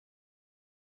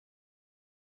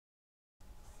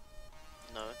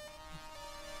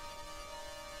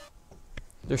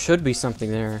There should be something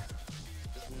there.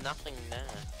 There's nothing there.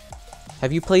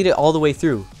 Have you played it all the way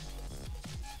through?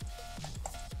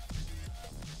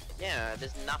 Yeah,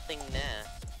 there's nothing there.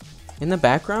 In the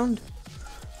background?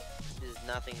 There's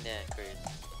nothing there, Cruz.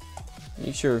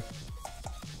 You sure?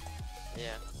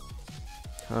 Yeah.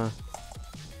 Huh.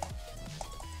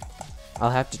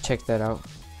 I'll have to check that out.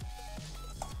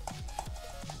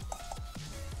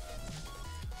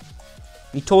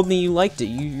 You told me you liked it.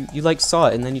 You like saw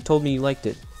it and then you told me you liked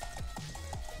it.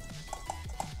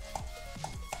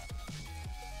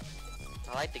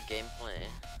 I like the gameplay.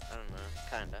 I don't know,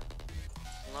 kinda.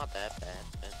 It's not that bad,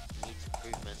 but needs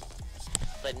improvement.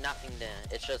 But nothing there.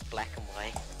 It's just black and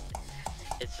white.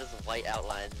 It's just white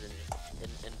outlines and just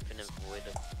an infinite void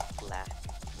of black.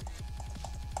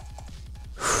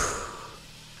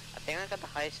 I think I got the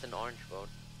highest in Orange World.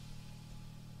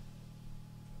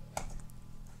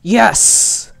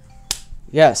 Yes!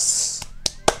 Yes.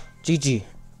 GG.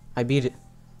 I beat it.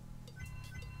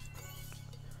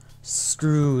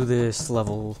 Screw this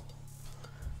level.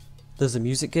 Does the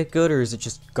music get good or is it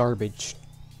just garbage?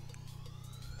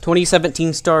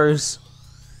 2017 stars.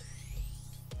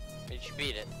 Did you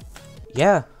beat it?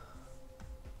 Yeah.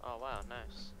 Oh wow,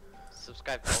 nice.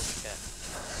 Subscribe to Ultra Cat.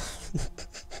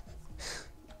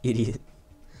 Idiot.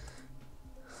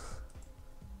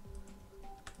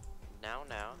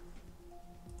 Now.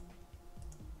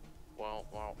 Wow,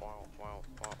 wow, wow, wow,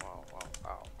 wow, wow, wow,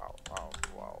 wow, wow,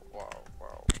 wow, wow,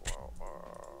 wow, wow.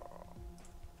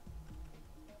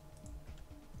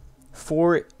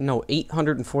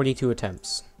 842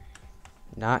 attempts.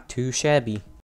 Not too shabby.